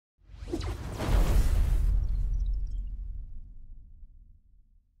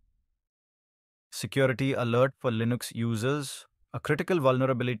security alert for Linux users. A critical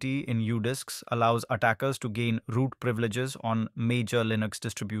vulnerability in Udisks allows attackers to gain root privileges on major Linux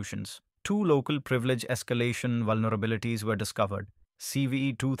distributions. Two local privilege escalation vulnerabilities were discovered.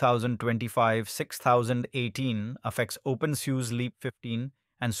 CVE 2025-6018 affects openSUSE Leap 15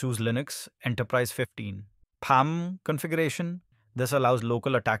 and SUSE Linux Enterprise 15. PAM configuration. This allows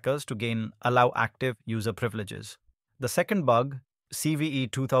local attackers to gain allow active user privileges. The second bug,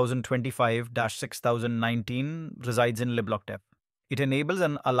 CVE 2025-6019, resides in libblockdev. It enables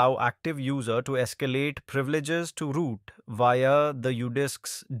an allow active user to escalate privileges to root via the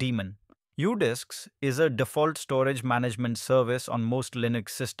Udisks daemon. Udisks is a default storage management service on most Linux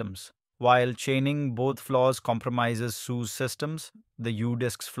systems. While chaining both flaws compromises SUSE systems, the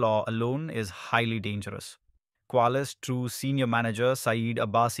Udisks flaw alone is highly dangerous. Qualys True Senior Manager Saeed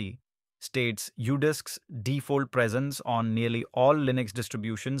Abbasi states Udisks' default presence on nearly all Linux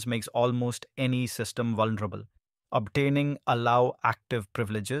distributions makes almost any system vulnerable. Obtaining allow active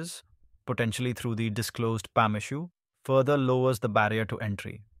privileges, potentially through the disclosed PAM issue, further lowers the barrier to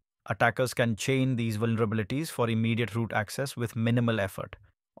entry. Attackers can chain these vulnerabilities for immediate root access with minimal effort.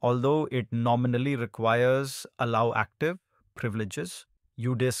 Although it nominally requires allow active privileges,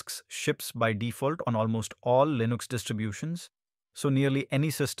 Udisks ships by default on almost all Linux distributions, so nearly any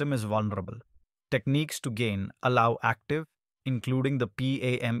system is vulnerable. Techniques to gain allow active, including the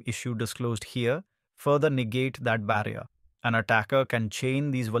PAM issue disclosed here, further negate that barrier. An attacker can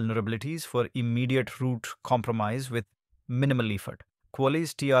chain these vulnerabilities for immediate root compromise with minimal effort.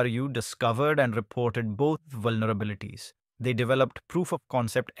 Qualys TRU discovered and reported both vulnerabilities. They developed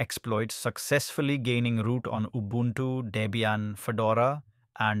proof-of-concept exploits successfully gaining root on Ubuntu, Debian, Fedora,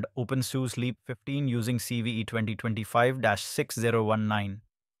 and openSUSE Leap 15 using CVE 2025-6019.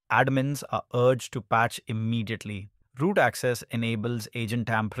 Admins are urged to patch immediately. Root access enables agent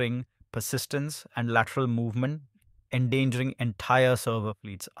tampering, persistence, and lateral movement, endangering entire server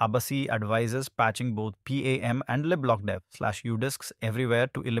fleets. Abbasi advises patching both PAM and libblockdev/Udisks everywhere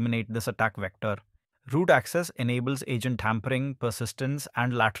to eliminate this attack vector. Root access enables agent tampering, persistence,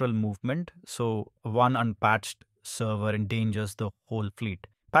 and lateral movement, so one unpatched server endangers the whole fleet.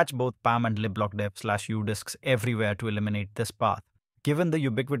 Patch both PAM and libblockdev/Udisks everywhere to eliminate this path. Given the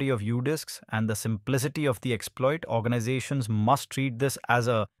ubiquity of Udisks and the simplicity of the exploit, organizations must treat this as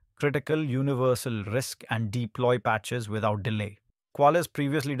a critical universal risk and deploy patches without delay. Qualys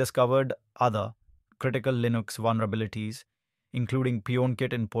previously discovered other critical Linux vulnerabilities, including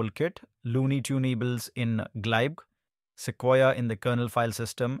PeonKit in Polkit, Looney Tunables in glibc, Sequoia in the kernel file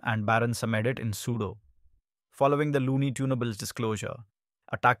system, and Baron Samedit in sudo. Following the Looney Tunables disclosure,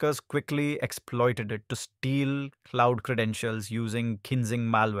 attackers quickly exploited it to steal cloud credentials using Kinzing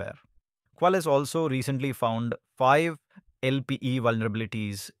malware. Qualys also recently found 5 LPE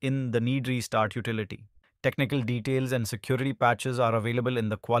vulnerabilities in the need restart utility. Technical details and security patches are available in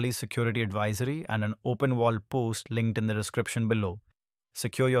the Qualys Security Advisory and an open wall post linked in the description below.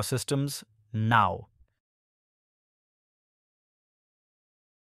 Secure your systems now.